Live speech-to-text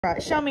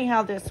Right, show me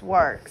how this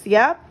works.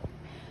 Yep.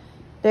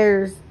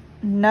 There's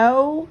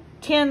no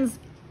tens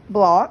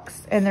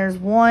blocks, and there's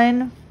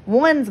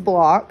ones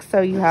block.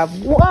 So you have,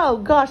 whoa,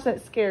 gosh,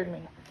 that scared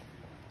me.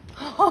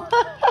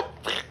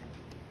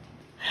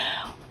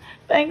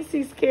 Thanks,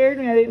 he scared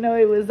me. I didn't know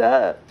he was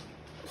up.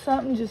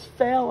 Something just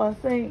fell, I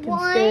think,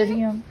 and scared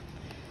him.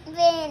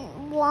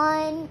 Then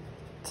 1,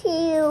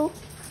 2,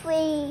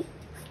 3,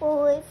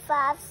 4,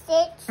 5,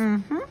 6.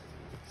 Mm-hmm.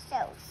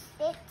 So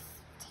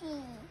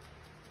 16.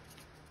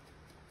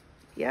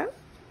 Yep.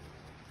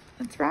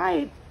 That's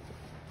right.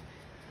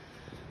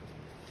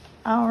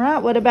 All right.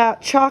 What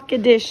about chalk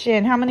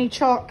addition? How many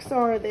chalks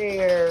are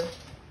there?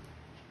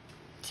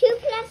 2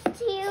 plus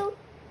 2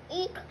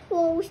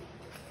 equals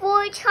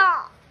 4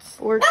 chalks.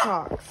 4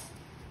 chalks.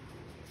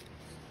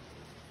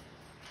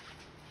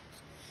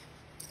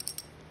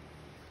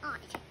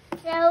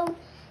 So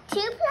 2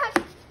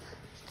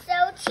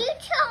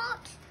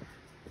 chalks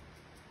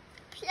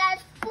plus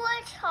 4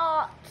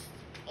 chalks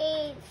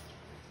is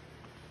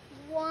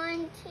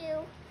 1, 2,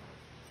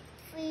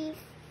 3,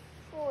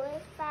 4,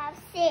 5,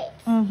 6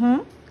 Mm-hmm.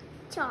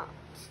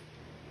 chalks.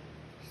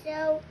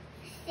 So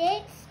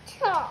 6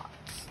 chalks.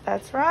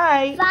 That's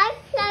right. 5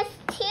 plus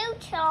 2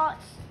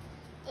 chalks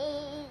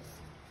is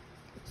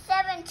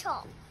 7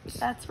 chalks.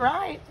 That's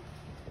right.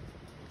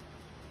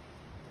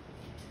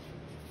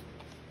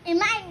 Am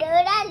I good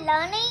at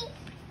learning?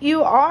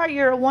 You are.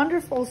 You're a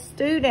wonderful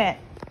student.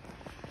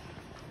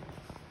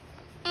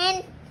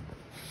 And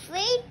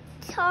 3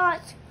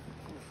 chalks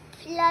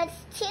plus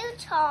 2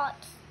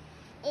 chalks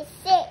is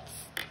 6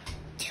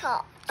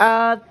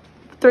 chalks.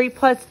 3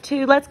 plus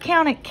 2. Let's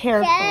count it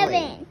carefully.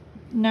 7.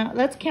 No,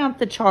 let's count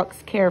the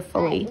chalks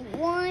carefully.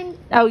 1,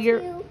 Oh,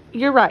 2.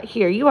 you're right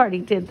here. You already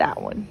did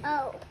that one.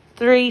 Oh.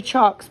 3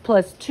 chalks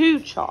plus 2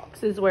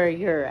 chalks is where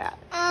you're at.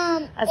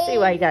 I see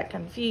why you got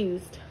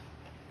confused.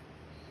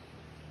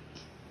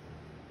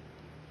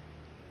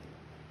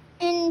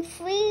 And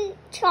 3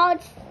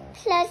 chalks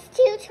plus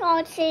 2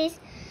 chalks is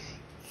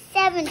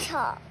 7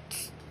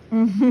 chalks.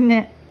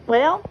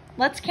 Well,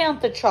 let's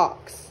count the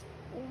chalks.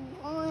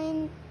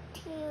 1,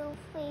 2,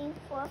 3,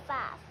 4, 5.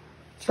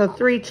 So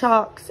 3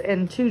 chalks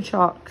and 2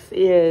 chalks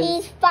is...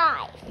 Is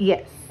 5.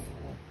 Yes.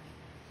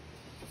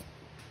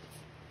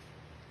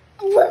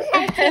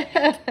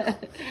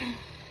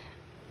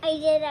 I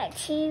did that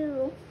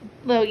too.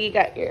 Look, you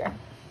got your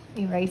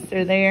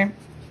eraser there.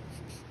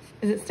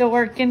 Is it still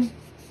working?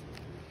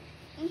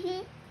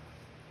 Mm-hmm.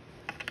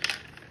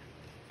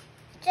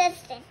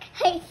 Just in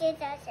case it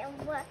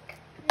doesn't work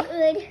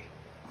good.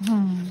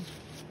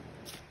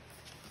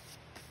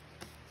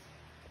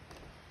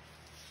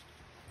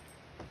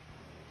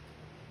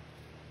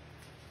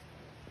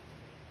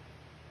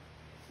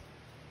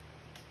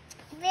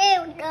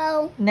 There we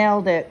go.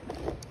 Nailed it.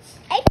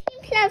 18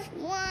 plus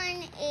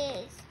 1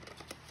 is...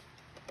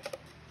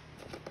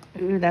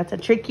 Ooh, that's a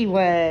tricky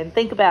one.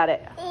 Think about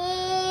it.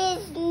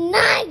 Is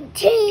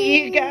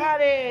 19. You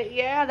got it.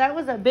 Yeah, that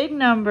was a big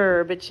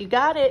number, but you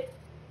got it.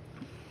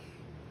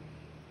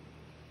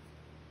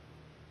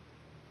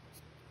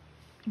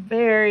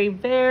 Very,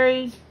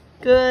 very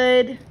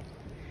good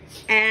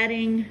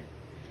adding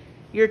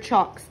your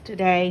chalks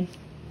today.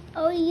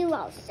 Oh, you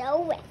are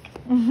so wick.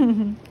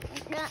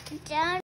 Not done.